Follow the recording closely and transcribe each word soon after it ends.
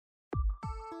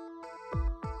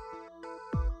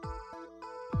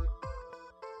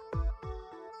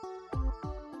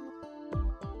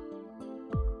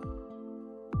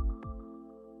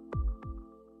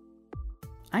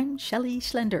I'm Shelley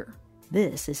Schlender.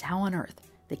 This is How on Earth,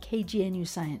 the KGNU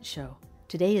Science Show.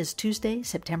 Today is Tuesday,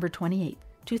 September 28,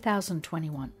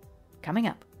 2021. Coming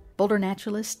up, Boulder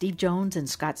naturalists Steve Jones and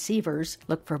Scott Sievers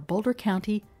look for Boulder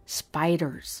County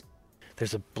spiders.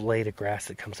 There's a blade of grass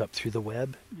that comes up through the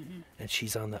web, and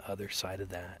she's on the other side of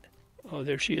that. Oh,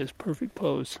 there she is, perfect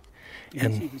pose. You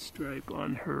can see the stripe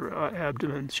on her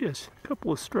abdomen. She has a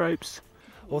couple of stripes.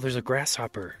 Oh, there's a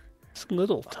grasshopper. This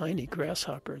little tiny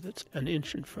grasshopper that's an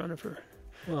inch in front of her.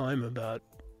 Well, I'm about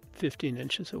 15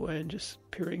 inches away and just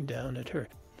peering down at her.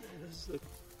 This is the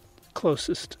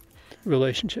closest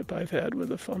relationship I've had with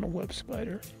a funnel web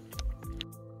spider.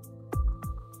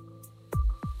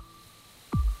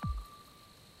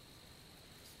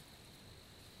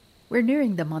 We're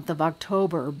nearing the month of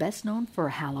October, best known for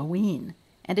Halloween,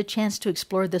 and a chance to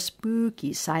explore the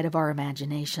spooky side of our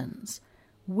imaginations.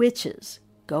 Witches,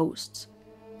 ghosts,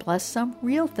 plus some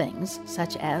real things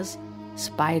such as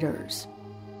spiders.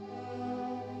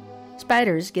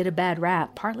 Spiders get a bad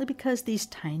rap partly because these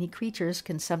tiny creatures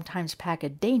can sometimes pack a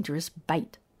dangerous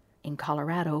bite. In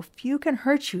Colorado, few can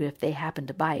hurt you if they happen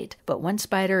to bite, but one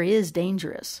spider is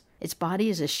dangerous. Its body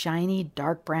is a shiny,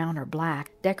 dark brown or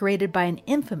black, decorated by an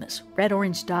infamous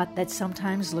red-orange dot that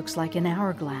sometimes looks like an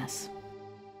hourglass.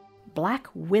 Black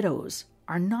widows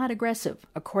are not aggressive,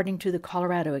 according to the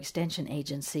Colorado Extension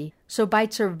Agency, so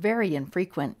bites are very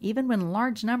infrequent even when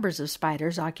large numbers of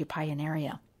spiders occupy an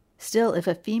area. Still, if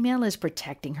a female is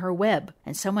protecting her web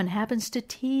and someone happens to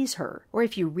tease her, or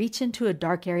if you reach into a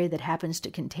dark area that happens to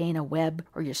contain a web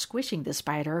or you're squishing the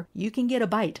spider, you can get a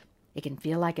bite. It can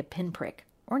feel like a pinprick,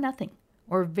 or nothing,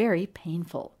 or very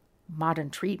painful.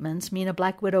 Modern treatments mean a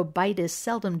black widow bite is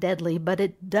seldom deadly, but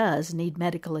it does need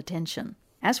medical attention.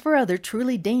 As for other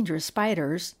truly dangerous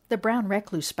spiders, the brown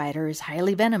recluse spider is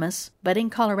highly venomous, but in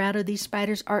Colorado these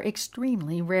spiders are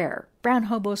extremely rare. Brown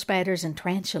hobo spiders and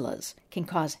tarantulas can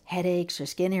cause headaches or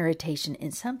skin irritation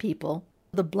in some people.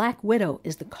 The black widow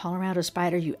is the Colorado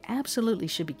spider you absolutely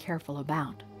should be careful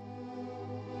about.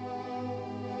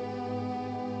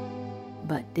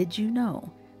 But did you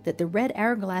know that the red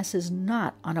hourglass is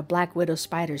not on a black widow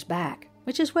spider's back,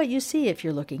 which is what you see if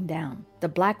you're looking down? The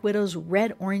black widow's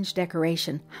red-orange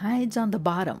decoration hides on the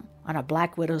bottom, on a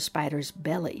black widow spider's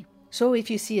belly. So if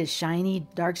you see a shiny,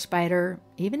 dark spider,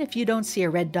 even if you don't see a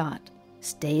red dot,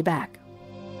 stay back.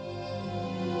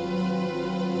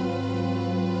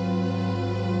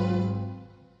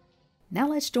 Now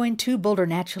let's join two Boulder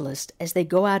naturalists as they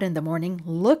go out in the morning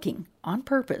looking, on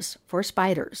purpose, for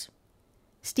spiders.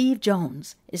 Steve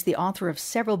Jones is the author of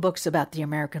several books about the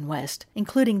American West,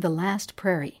 including The Last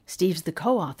Prairie. Steve's the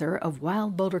co-author of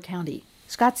Wild Boulder County.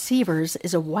 Scott Sievers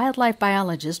is a wildlife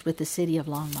biologist with the city of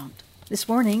Longmont. This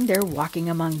morning, they're walking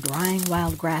among drying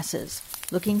wild grasses,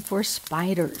 looking for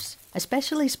spiders,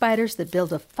 especially spiders that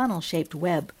build a funnel-shaped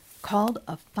web called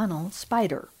a funnel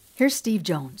spider. Here's Steve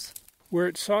Jones. We're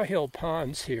at Sawhill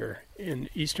Ponds here in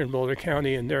eastern Boulder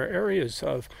County, and there are areas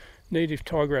of native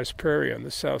tallgrass prairie on the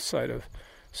south side of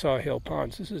Sawhill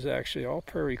Ponds. This is actually all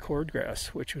prairie cordgrass,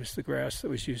 which was the grass that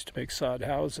was used to make sod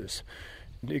houses.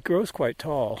 It grows quite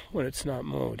tall when it's not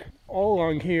mowed. All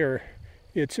along here,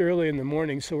 it's early in the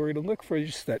morning, so we're going to look for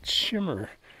just that shimmer.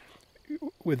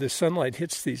 When the sunlight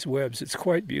hits these webs, it's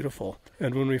quite beautiful.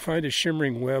 And when we find a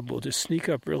shimmering web, we'll just sneak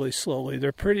up really slowly.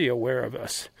 They're pretty aware of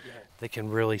us. They can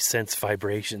really sense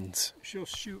vibrations. She'll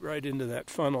shoot right into that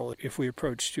funnel if we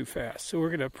approach too fast. So we're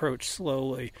going to approach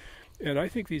slowly. And I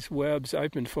think these webs,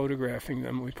 I've been photographing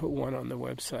them. We put one on the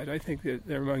website. I think that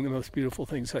they're among the most beautiful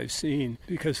things I've seen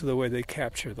because of the way they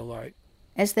capture the light.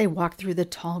 As they walk through the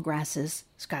tall grasses,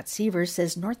 Scott Sievers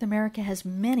says North America has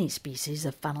many species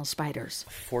of funnel spiders.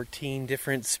 14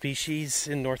 different species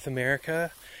in North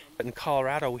America. But in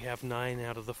Colorado, we have 9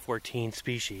 out of the 14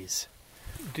 species.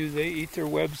 Do they eat their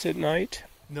webs at night?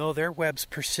 No, their webs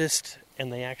persist,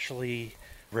 and they actually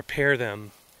repair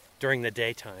them during the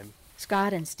daytime.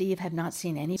 Scott and Steve have not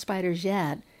seen any spiders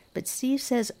yet, but Steve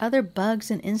says other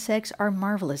bugs and insects are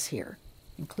marvelous here,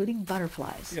 including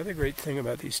butterflies. The other great thing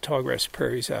about these tallgrass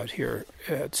prairies out here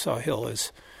at Sawhill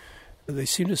is they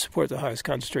seem to support the highest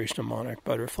concentration of monarch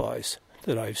butterflies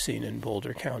that I've seen in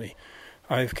Boulder County.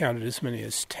 I've counted as many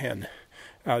as 10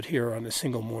 out here on a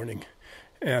single morning.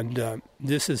 And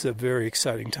this is a very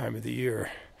exciting time of the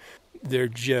year. They're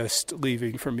just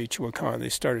leaving from Michoacan. They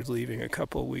started leaving a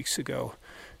couple of weeks ago,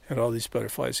 and all these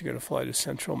butterflies are going to fly to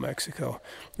central Mexico.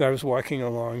 And I was walking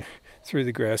along through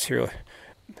the grass here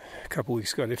a couple of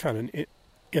weeks ago, and I found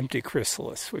empty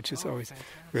chrysalis, which is always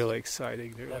really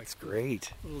exciting. They're That's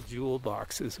great. little jewel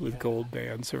boxes with gold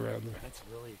bands around them. That's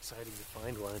really exciting to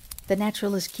find one. The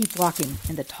naturalists keep walking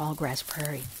in the tall grass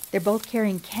prairie. They're both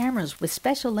carrying cameras with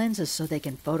special lenses so they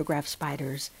can photograph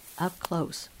spiders up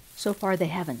close. So far, they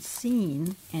haven't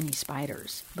seen any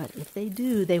spiders, but if they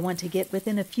do, they want to get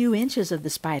within a few inches of the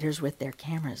spiders with their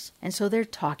cameras. And so they're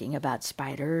talking about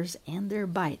spiders and their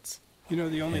bites. You know,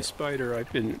 the only spider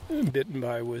I've been bitten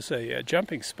by was a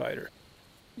jumping spider.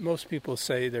 Most people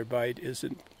say their bite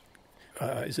isn't,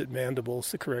 is it mandibles,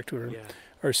 the correct word,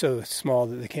 are so small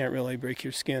that they can't really break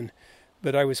your skin.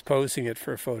 But I was posing it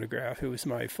for a photograph. It was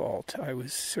my fault. I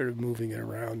was sort of moving it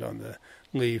around on the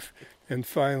leaf. And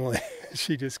finally,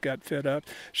 she just got fed up.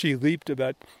 She leaped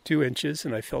about 2 inches,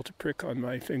 and I felt a prick on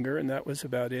my finger, and that was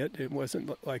about it. It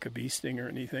wasn't like a bee sting or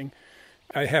anything.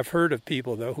 I have heard of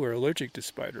people, though, who are allergic to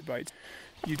spider bites.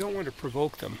 You don't want to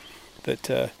provoke them, but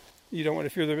you don't want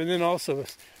to fear them. And then also,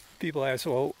 people ask,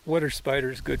 well, what are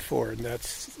spiders good for? And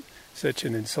that's such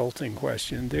an insulting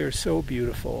question. They're so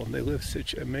beautiful, and they live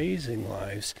such amazing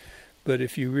lives. But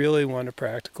if you really want a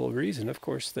practical reason, of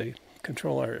course, they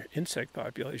control our insect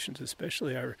populations,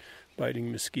 especially our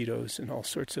biting mosquitoes and all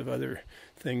sorts of other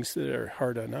things that are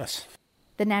hard on us.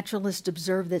 The naturalists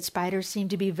observe that spiders seem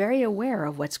to be very aware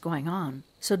of what's going on.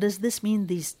 So does this mean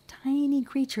these tiny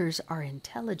creatures are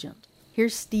intelligent?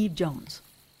 Here's Steve Jones.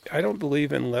 I don't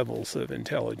believe in levels of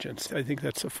intelligence. I think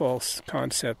that's a false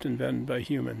concept invented by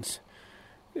humans.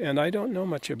 And I don't know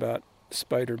much about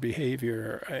spider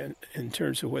behavior in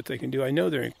terms of what they can do. I know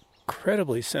they're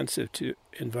incredibly sensitive to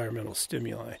environmental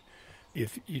stimuli.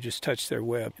 If you just touch their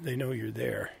web, they know you're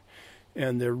there.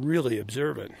 And they're really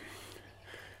observant.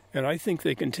 And I think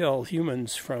they can tell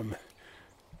humans from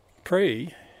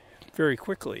prey very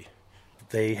quickly.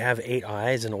 They have 8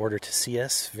 eyes in order to see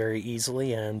us very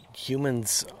easily, and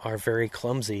humans are very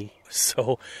clumsy.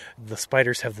 So the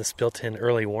spiders have this built-in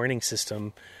early warning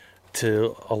system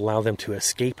to allow them to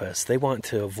escape us. They want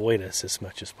to avoid us as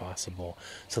much as possible.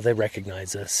 So they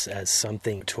recognize us as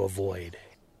something to avoid.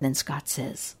 Then Scott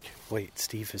says, Wait,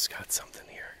 Steve has got something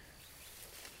here.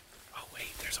 Oh,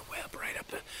 wait, there's a web right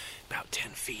up about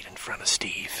 10 feet in front of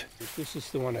Steve. This is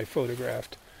the one I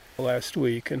photographed last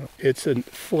week, and it's a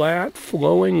flat,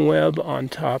 flowing web on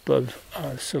top of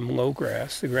some low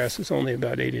grass. The grass is only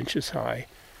about 8 inches high.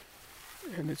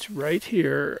 And it's right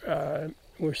here.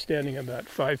 We're standing about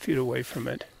 5 feet away from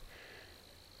it.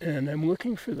 And I'm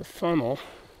looking for the funnel.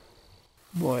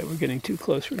 Boy, we're getting too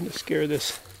close. We're going to scare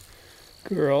this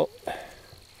girl.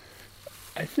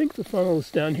 I think the funnel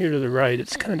is down here to the right.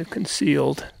 It's kind of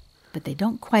concealed. but they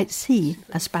don't quite see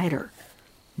a spider.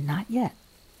 Not yet.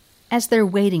 As they're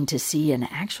waiting to see an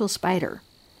actual spider,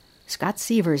 Scott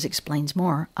Sievers explains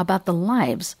more about the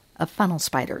lives of funnel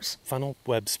spiders. Funnel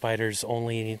web spiders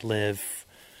only live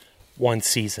one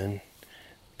season.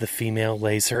 The female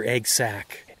lays her egg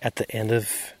sac at the end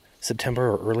of September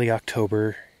or early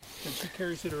October. And she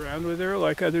carries it around with her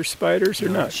like other spiders or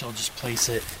not? She'll just place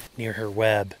it near her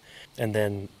web, and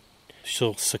then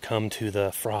she'll succumb to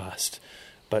the frost.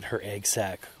 But her egg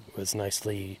sac was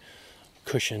nicely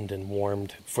cushioned and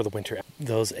warmed for the winter.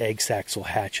 Those egg sacs will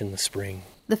hatch in the spring.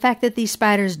 The fact that these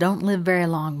spiders don't live very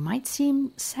long might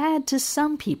seem sad to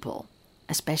some people,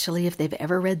 especially if they've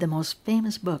ever read the most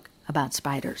famous book about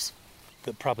spiders.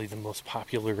 Probably the most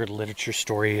popular literature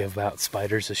story about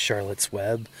spiders is Charlotte's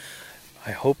Web.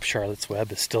 I hope Charlotte's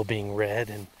Web is still being read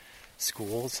in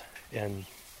schools and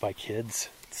by kids.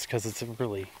 It's because it's a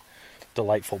really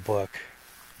delightful book.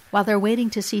 While they're waiting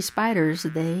to see spiders,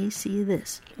 they see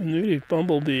this. A native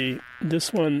bumblebee,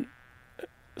 this one,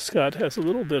 Scott, has a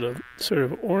little bit of sort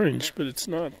of orange, but it's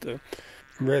not the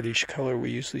reddish color we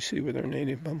usually see with our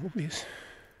native bumblebees.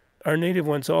 Our native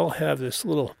ones all have this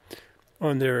little,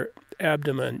 on their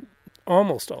abdomen,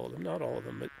 almost all of them, not all of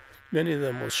them, but many of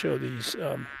them will show these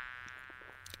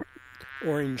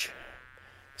orange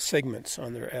segments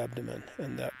on their abdomen,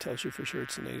 and that tells you for sure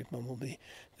it's a native bumblebee.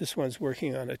 This one's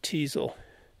working on a teasel.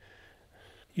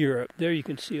 Europe. There you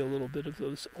can see a little bit of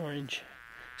those orange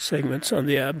segments on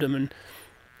the abdomen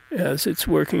as it's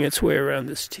working its way around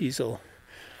this teasel.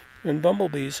 And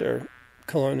bumblebees are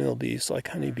colonial bees like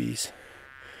honeybees.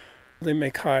 They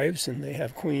make hives and they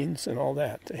have queens and all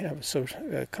that. They have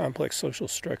a complex social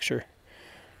structure.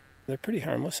 They're pretty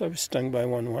harmless. I was stung by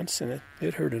one once and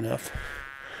it hurt enough.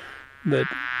 But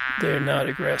they're not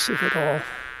aggressive at all.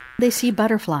 They see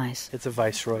butterflies. It's a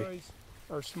viceroy. Butterflies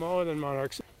are smaller than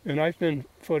monarchs. And I've been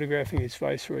photographing these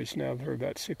viceroys now for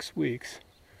about 6 weeks.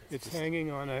 It's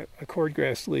hanging on a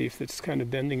cordgrass leaf that's kind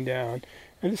of bending down.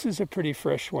 And this is a pretty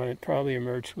fresh one. It probably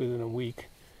emerged within a week.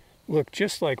 Look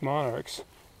just like monarchs.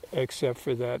 except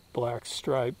for that black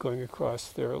stripe going across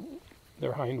their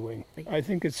hind wing. I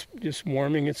think it's just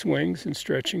warming its wings and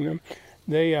stretching them.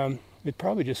 It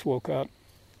probably just woke up.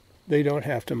 They don't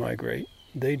have to migrate.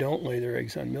 They don't lay their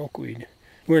eggs on milkweed.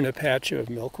 We're in a patch of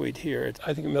milkweed here.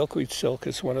 I think milkweed silk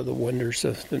is one of the wonders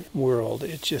of the world.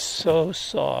 It's just so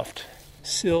soft,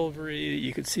 silvery.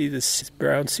 You can see this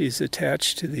brown seeds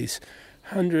attached to these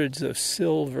hundreds of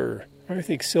silver. I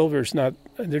think silver is not,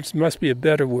 there must be a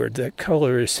better word. That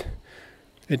color is,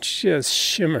 it just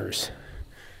shimmers.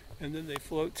 And then they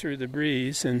float through the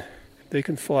breeze and they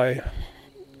can fly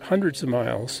hundreds of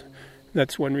miles.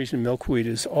 That's one reason milkweed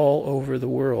is all over the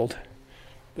world.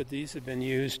 But these have been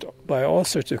used by all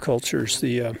sorts of cultures.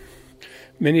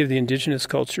 Many of the indigenous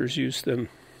cultures use them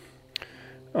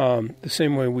the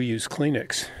same way we use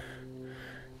Kleenex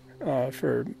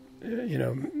for,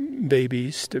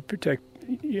 babies, to protect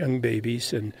young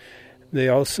babies. And they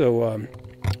also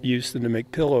use them to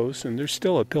make pillows. And there's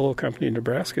still a pillow company in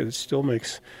Nebraska that still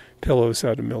makes pillows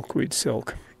out of milkweed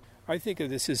silk. I think of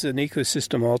this as an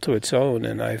ecosystem all to its own,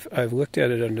 and I've looked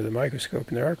at it under the microscope,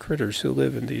 and there are critters who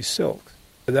live in these silks.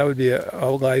 That would be a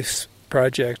life's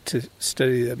project to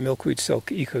study the milkweed silk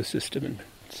ecosystem and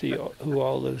see who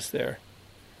all lives there.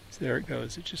 So there it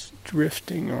goes. It's just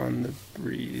drifting on the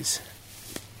breeze.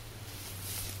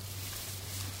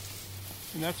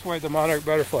 And that's why the monarch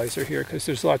butterflies are here, because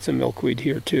there's lots of milkweed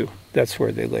here too. That's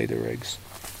where they lay their eggs.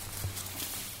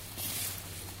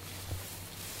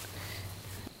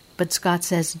 But Scott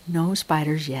says no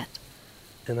spiders yet.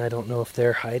 And I don't know if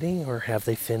they're hiding or have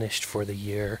they finished for the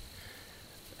year.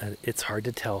 It's hard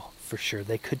to tell for sure.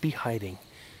 They could be hiding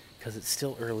because it's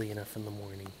still early enough in the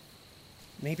morning.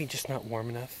 Maybe just not warm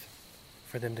enough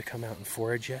for them to come out and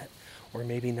forage yet, or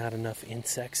maybe not enough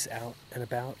insects out and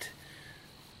about.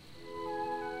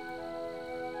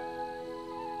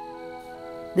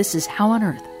 This is How on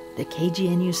Earth, the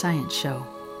KGNU Science Show.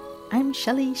 I'm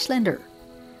Shelley Schlender.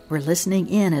 We're listening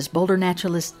in as boulder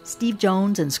naturalists Steve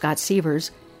Jones and Scott Sievers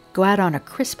go out on a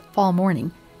crisp fall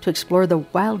morning to explore the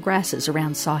wild grasses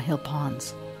around Sawhill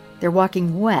Ponds. They're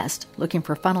walking west looking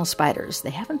for funnel spiders. They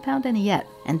haven't found any yet.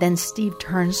 And then Steve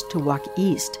turns to walk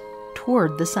east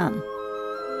toward the sun.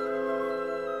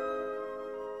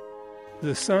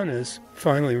 The sun has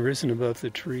finally risen above the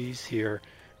trees here,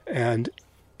 and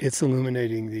it's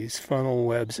illuminating these funnel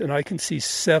webs. And I can see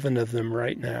 7 of them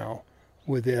right now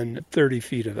within 30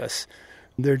 feet of us.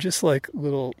 They're just like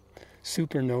little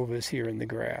supernovas here in the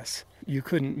grass. You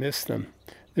couldn't miss them.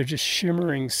 They're just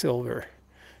shimmering silver.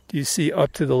 Do you see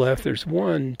up to the left? There's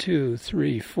 1, 2,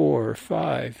 3, 4,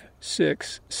 5,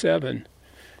 6, 7.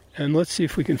 And let's see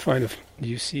if we can find do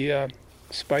you see a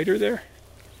spider there?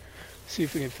 See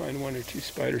if we can find 1 or 2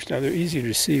 spiders. Now, they're easier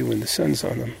to see when the sun's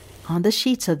on them. On the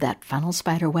sheets of that funnel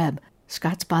spider web,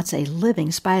 Scott spots a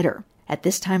living spider. At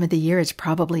this time of the year, it's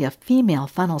probably a female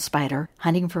funnel spider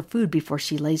hunting for food before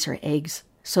she lays her eggs.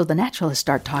 So the naturalists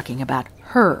start talking about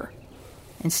her.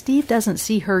 And Steve doesn't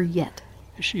see her yet.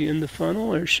 Is she in the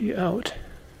funnel or is she out?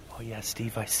 Oh yeah,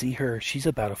 Steve, I see her. She's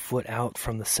about a foot out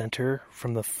from the center,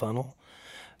 from the funnel,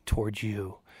 towards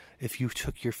you. If you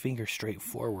took your finger straight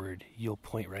forward, you'll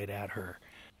point right at her.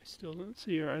 I still don't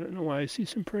see her. I don't know why. I see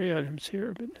some prey items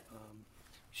here, but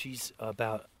she's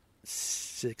about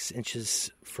 6 inches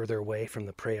further away from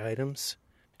the prey items.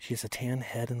 She has a tan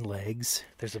head and legs.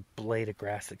 There's a blade of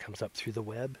grass that comes up through the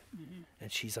web,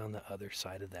 and she's on the other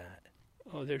side of that.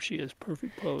 Oh, there she is,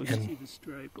 perfect pose. You see the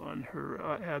stripe on her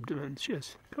abdomen. She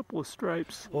has a couple of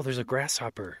stripes. Oh, there's a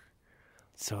grasshopper.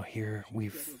 So here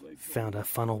we've found a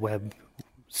funnel web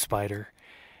spider.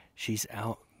 She's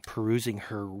out perusing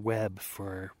her web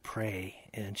for prey,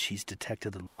 and she's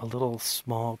detected a little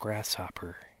small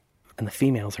grasshopper. And the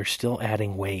females are still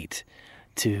adding weight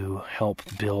to help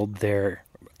build their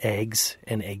eggs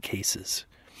and egg cases.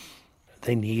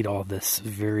 They need all this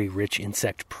very rich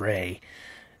insect prey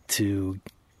to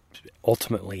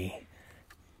ultimately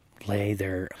lay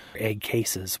their egg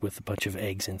cases with a bunch of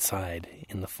eggs inside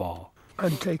in the fall.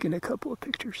 I'm taking a couple of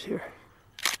pictures here.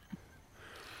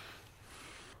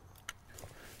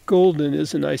 Golden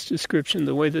is a nice description.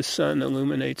 The way the sun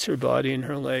illuminates her body and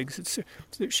her legs.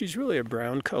 She's really a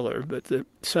brown color, but the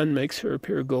sun makes her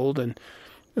appear golden.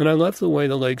 And I love the way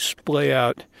the legs splay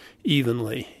out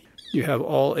evenly. You have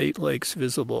all 8 legs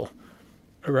visible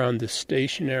around this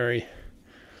stationary,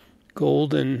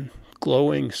 golden,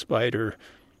 glowing spider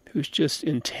who's just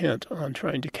intent on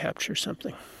trying to capture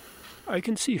something. I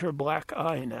can see her black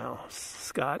eye now,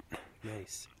 Scott.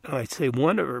 Nice. I'd say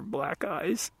one of her black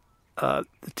eyes. The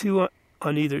 2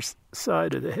 on either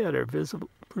side of the head are visible,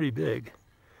 pretty big.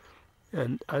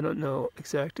 And I don't know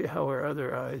exactly how her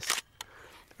other eyes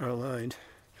are aligned.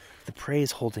 The prey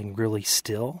is holding really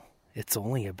still. It's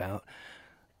only about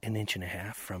 1.5 inches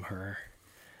from her.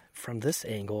 From this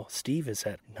angle, Steve is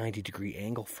at 90-degree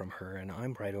angle from her, and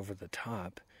I'm right over the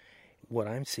top. What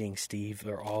I'm seeing, Steve,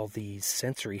 are all these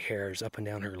sensory hairs up and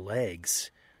down her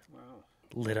legs,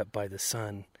 lit up by the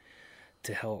sun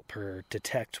to help her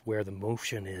detect where the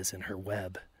motion is in her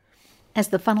web. As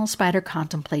the funnel spider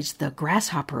contemplates the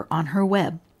grasshopper on her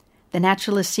web, the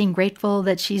naturalists seem grateful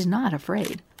that she's not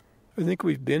afraid. I think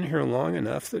we've been here long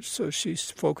enough that so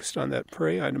she's focused on that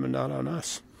prey item and not on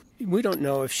us. We don't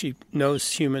know if she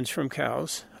knows humans from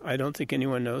cows. I don't think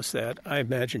anyone knows that. I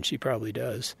imagine she probably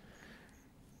does.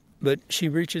 But she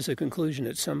reaches a conclusion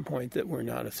at some point that we're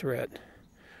not a threat.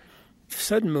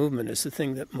 Sudden movement is the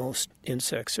thing that most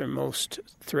insects are most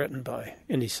threatened by,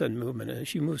 any sudden movement. And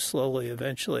as you move slowly,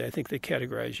 eventually, I think they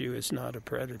categorize you as not a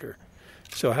predator.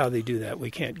 So how they do that,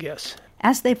 we can't guess.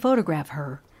 As they photograph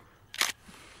her,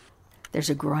 there's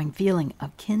a growing feeling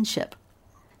of kinship.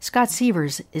 Scott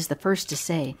Sievers is the first to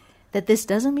say that this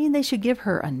doesn't mean they should give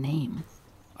her a name.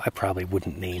 I probably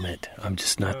wouldn't name it. I'm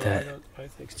just not that.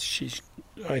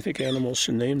 I think animals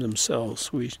should name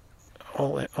themselves.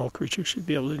 All creatures should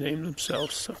be able to name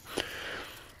themselves. So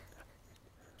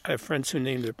I have friends who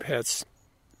name their pets.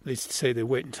 They say they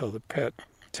wait until the pet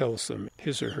tells them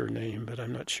his or her name, but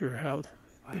I'm not sure how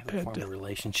I haven't formed a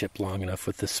relationship long enough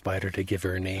with this spider to give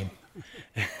her a name.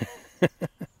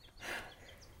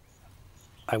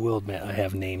 I will admit I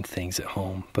have named things at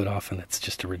home, but often it's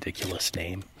just a ridiculous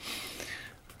name.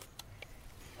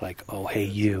 Like, oh, hey,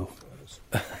 you.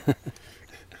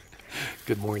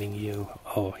 Good morning, you.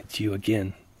 Oh, it's you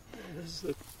again. This is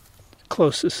the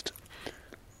closest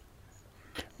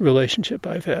relationship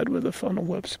I've had with a funnel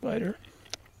web spider.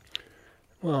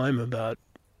 Well, I'm about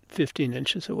 15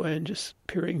 inches away and just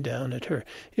peering down at her.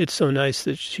 It's so nice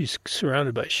that she's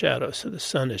surrounded by shadows, so the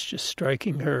sun is just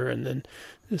striking her, and then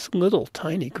this little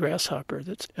tiny grasshopper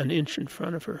that's 1 inch in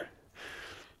front of her.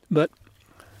 But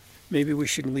maybe we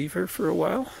should leave her for a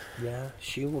while? Yeah,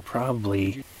 she will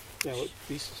probably... Now,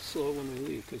 be slow when we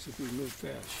leave, because if we move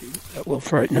fast, that will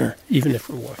frighten her, even if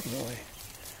we're walking away.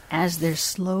 As they're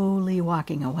slowly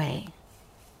walking away,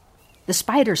 the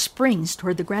spider springs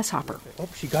toward the grasshopper. Oh,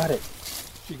 she got it.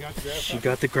 She got the grasshopper? She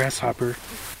got the grasshopper.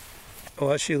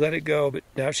 Well, she let it go, but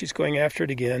now she's going after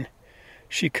it again.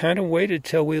 She kind of waited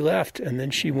till we left, and then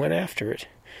she went after it.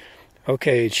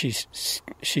 Okay, she's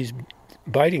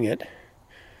biting it,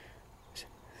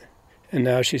 and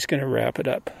now she's going to wrap it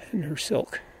up in her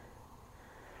silk.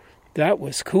 That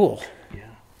was cool.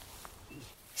 Yeah.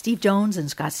 Steve Jones and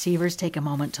Scott Sievers take a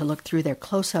moment to look through their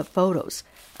close-up photos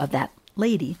of that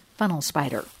lady funnel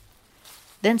spider.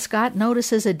 Then Scott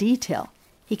notices a detail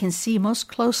he can see most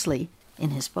closely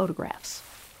in his photographs.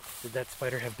 Did that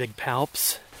spider have big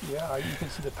palps? Yeah, you can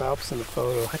see the palps in the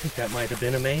photo. I think that might have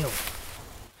been a male.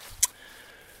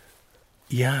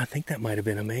 Yeah, I think that might have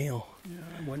been a male. Yeah,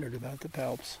 I wondered about the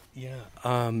palps. Yeah.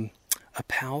 A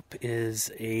palp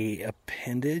is a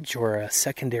appendage or a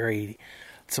secondary,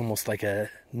 it's almost like a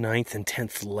 9th and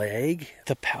 10th leg.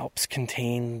 The palps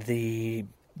contain the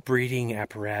breeding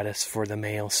apparatus for the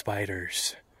male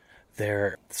spiders.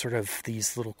 They're sort of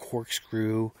these little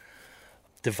corkscrew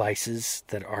devices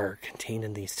that are contained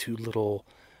in these two little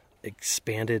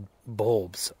expanded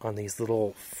bulbs on these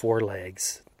little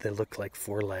forelegs. They look like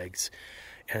forelegs.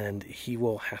 And he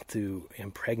will have to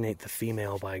impregnate the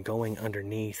female by going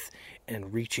underneath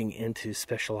and reaching into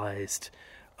specialized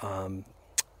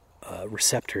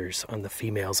receptors on the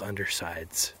female's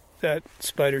undersides. That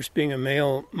spider's being a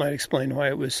male might explain why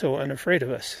it was so unafraid of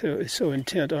us. It was so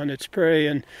intent on its prey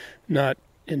and not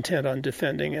intent on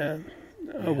defending a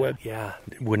web. Yeah,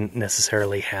 it wouldn't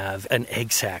necessarily have an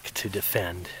egg sac to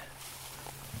defend.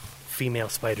 Female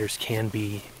spiders can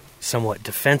be somewhat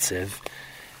defensive.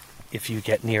 If you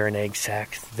get near an egg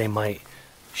sac, they might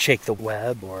shake the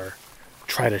web or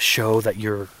try to show that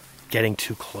you're getting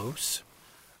too close.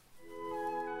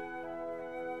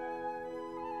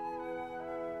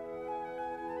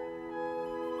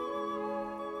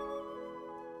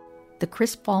 The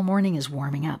crisp fall morning is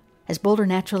warming up as Boulder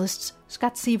naturalists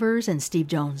Scott Sievers and Steve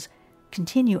Jones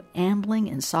continue ambling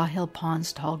in Sawhill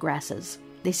Pond's tall grasses.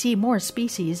 They see more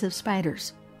species of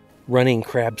spiders. Running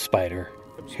crab spider.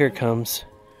 Here it comes.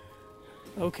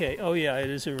 Okay, oh yeah, it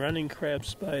is a running crab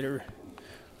spider.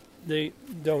 They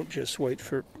don't just wait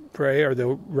for prey, or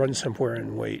they'll run somewhere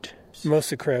and wait.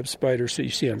 Most of the crab spiders that you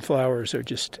see on flowers are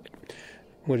just,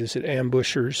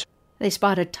 ambushers. They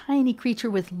spot a tiny creature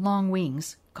with long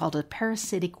wings called a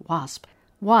parasitic wasp.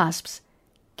 Wasps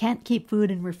can't keep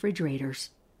food in refrigerators,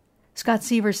 Scott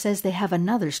Seaver says they have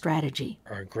another strategy.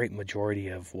 A great majority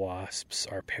of wasps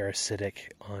are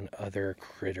parasitic on other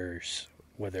critters,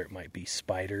 whether it might be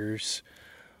spiders,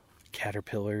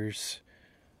 caterpillars,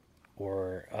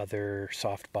 or other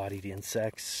soft-bodied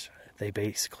insects. A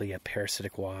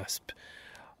parasitic wasp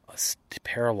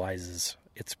paralyzes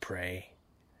its prey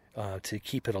to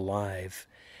keep it alive,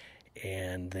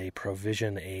 and they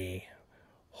provision a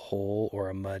hole or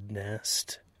a mud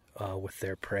nest with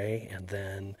their prey, and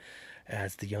then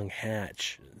as the young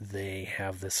hatch, they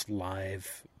have this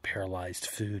live paralyzed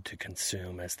food to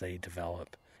consume as they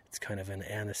develop. It's kind of an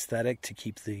anesthetic to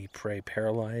keep the prey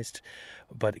paralyzed,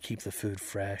 but keep the food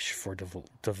fresh for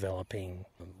developing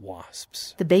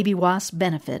wasps. The baby wasps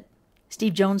benefit.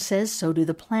 Steve Jones says so do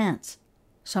the plants,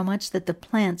 so much that the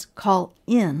plants call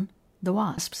in the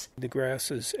wasps. The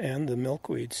grasses and the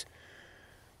milkweeds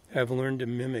have learned to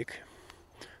mimic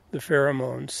the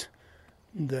pheromones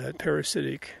that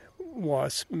parasitic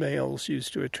wasp males use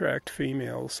to attract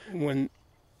females. When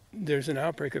there's an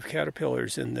outbreak of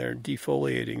caterpillars and they're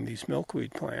defoliating these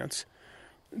milkweed plants,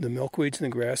 the milkweeds and the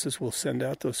grasses will send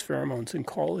out those pheromones and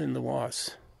call in the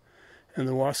wasps. And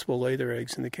the wasps will lay their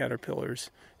eggs in the caterpillars,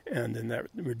 and then that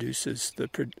reduces the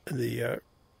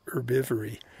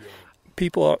herbivory.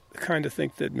 People kind of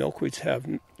think that milkweeds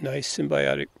have nice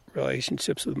symbiotic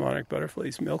relationships with monarch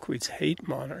butterflies. Milkweeds hate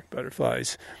monarch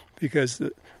butterflies because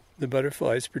the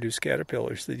butterflies produce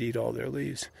caterpillars that eat all their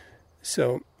leaves.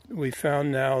 So we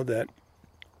found now that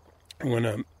when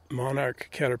a monarch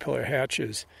caterpillar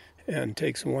hatches and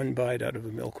takes one bite out of a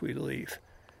milkweed leaf,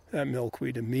 that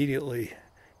milkweed immediately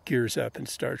gears up and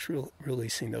starts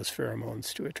releasing those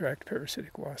pheromones to attract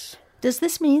parasitic wasps. Does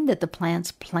this mean that the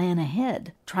plants plan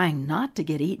ahead, trying not to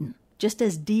get eaten, just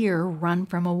as deer run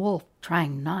from a wolf,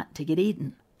 trying not to get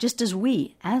eaten, just as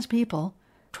we, as people,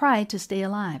 try to stay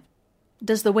alive?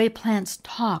 Does the way plants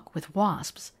talk with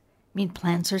wasps mean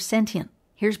plants are sentient?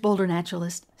 Here's Boulder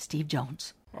naturalist Steve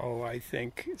Jones. Oh, I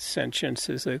think sentience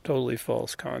is a totally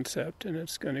false concept, and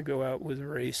it's going to go out with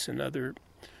race and other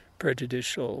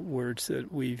prejudicial words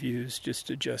that we've used just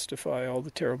to justify all the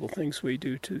terrible things we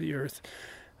do to the earth.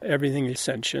 Everything is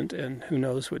sentient, and who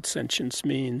knows what sentience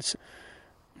means.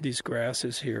 These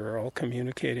grasses here are all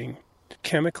communicating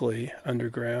chemically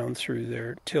underground through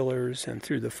their tillers and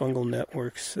through the fungal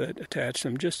networks that attach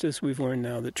them, just as we've learned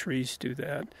now that trees do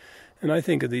that. And I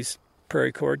think of these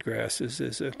prairie cordgrasses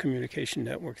as a communication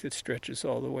network that stretches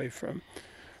all the way from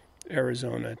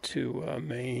Arizona to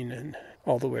Maine and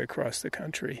all the way across the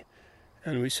country.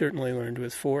 And we certainly learned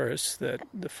with forests that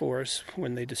the forests,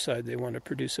 when they decide they want to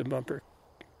produce a bumper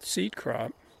seed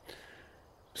crop,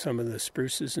 some of the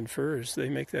spruces and firs, they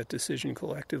make that decision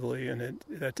collectively, and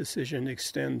that decision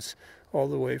extends all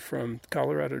the way from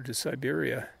Colorado to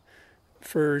Siberia.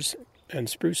 Firs and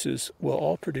spruces will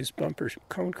all produce bumper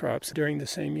cone crops during the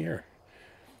same year.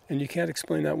 And you can't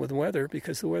explain that with weather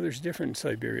because the weather's different in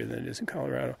Siberia than it is in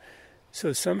Colorado.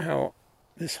 So somehow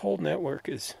this whole network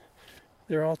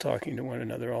they're all talking to one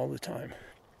another all the time.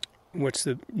 What's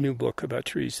the new book about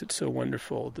trees that's so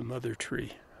wonderful? The Mother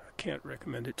Tree. I can't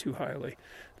recommend it too highly.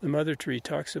 The Mother Tree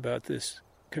talks about this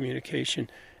communication,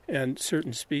 and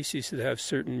certain species that have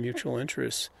certain mutual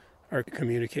interests are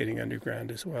communicating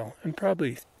underground as well, and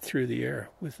probably through the air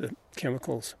with the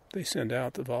chemicals they send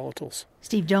out, the volatiles.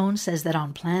 Steve Jones says that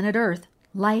on planet Earth,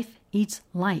 life eats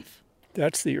life.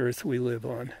 That's the Earth we live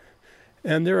on.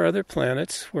 And there are other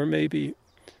planets where maybe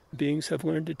beings have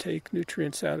learned to take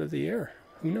nutrients out of the air.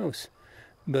 Who knows?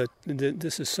 But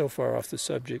this is so far off the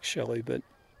subject, Shelley, but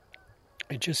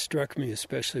it just struck me,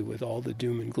 especially with all the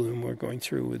doom and gloom we're going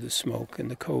through with the smoke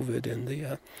and the COVID and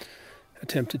the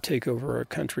attempt to take over our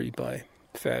country by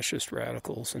fascist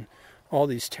radicals and all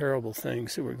these terrible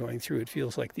things that we're going through. It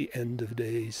feels like the end of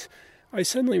days. I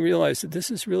suddenly realized that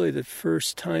this is really the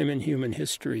first time in human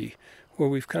history where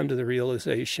we've come to the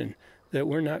realization that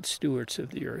we're not stewards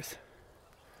of the earth.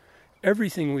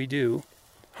 Everything we do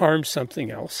harms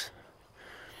something else.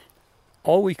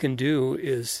 All we can do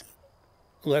is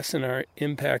lessen our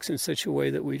impacts in such a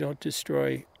way that we don't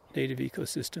destroy native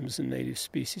ecosystems and native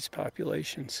species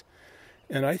populations.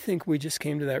 And I think we just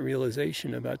came to that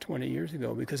realization about 20 years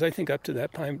ago, because I think up to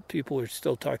that time people are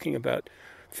still talking about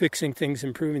fixing things,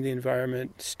 improving the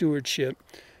environment, stewardship,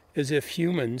 as if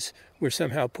humans were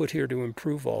somehow put here to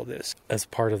improve all this. As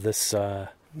part of this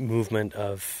movement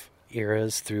of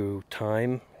eras through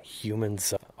time,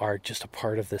 humans are just a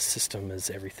part of this system as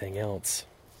everything else.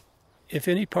 If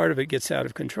any part of it gets out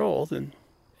of control, then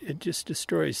it just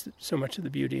destroys so much of the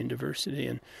beauty and diversity.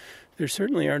 And there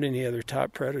certainly aren't any other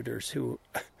top predators who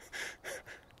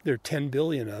there are 10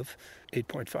 billion of,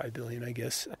 8.5 billion, I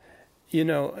guess.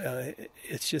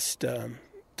 It's just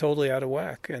totally out of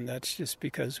whack, and that's just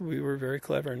because we were very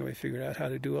clever and we figured out how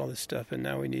to do all this stuff, and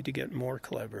now we need to get more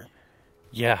clever.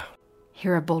 Yeah.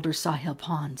 Here at Boulder's Sawhill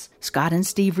Ponds, Scott and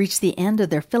Steve reach the end of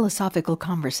their philosophical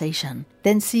conversation,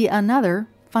 then see another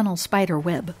funnel spider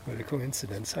web. What a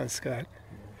coincidence, huh, Scott?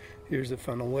 Here's a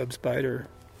funnel web spider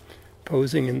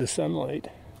posing in the sunlight.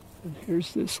 And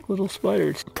here's this little spider.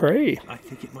 It's prey. I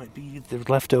think it might be the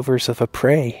leftovers of a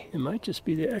prey. It might just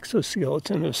be the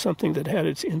exoskeleton of something that had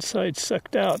its inside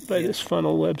sucked out by this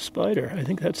funnel web spider. I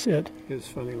think that's it. It's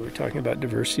funny, we're talking about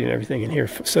diversity and everything, and here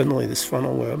suddenly this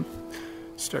funnel web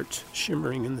starts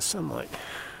shimmering in the sunlight.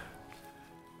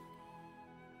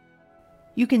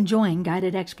 You can join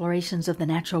guided explorations of the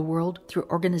natural world through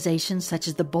organizations such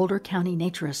as the Boulder County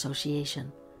Nature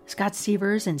Association. Scott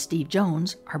Sievers and Steve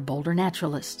Jones are Boulder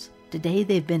naturalists. Today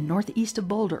they've been northeast of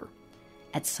Boulder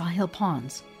at Sawhill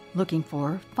Ponds looking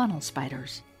for funnel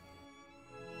spiders.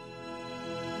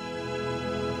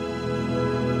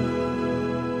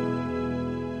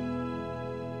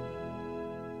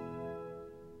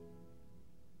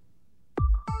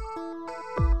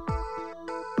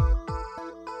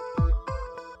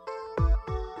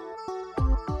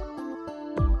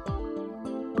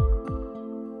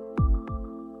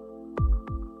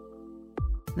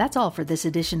 That's all for this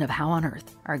edition of How on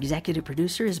Earth. Our executive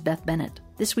producer is Beth Bennett.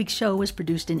 This week's show was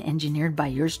produced and engineered by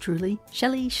yours truly,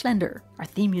 Shelley Schlender. Our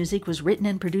theme music was written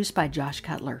and produced by Josh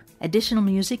Cutler. Additional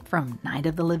music from Night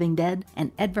of the Living Dead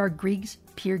and Edvard Grieg's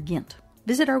Peer Gynt.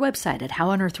 Visit our website at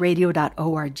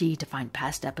howonearthradio.org to find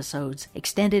past episodes,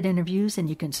 extended interviews, and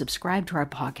you can subscribe to our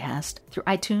podcast through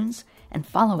iTunes and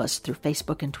follow us through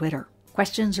Facebook and Twitter.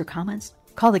 Questions or comments?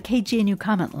 Call the KGNU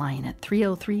comment line at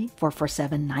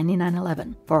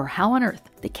 303-447-9911. For How on Earth,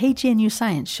 the KGNU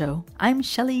Science Show, I'm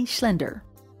Shelley Schlender.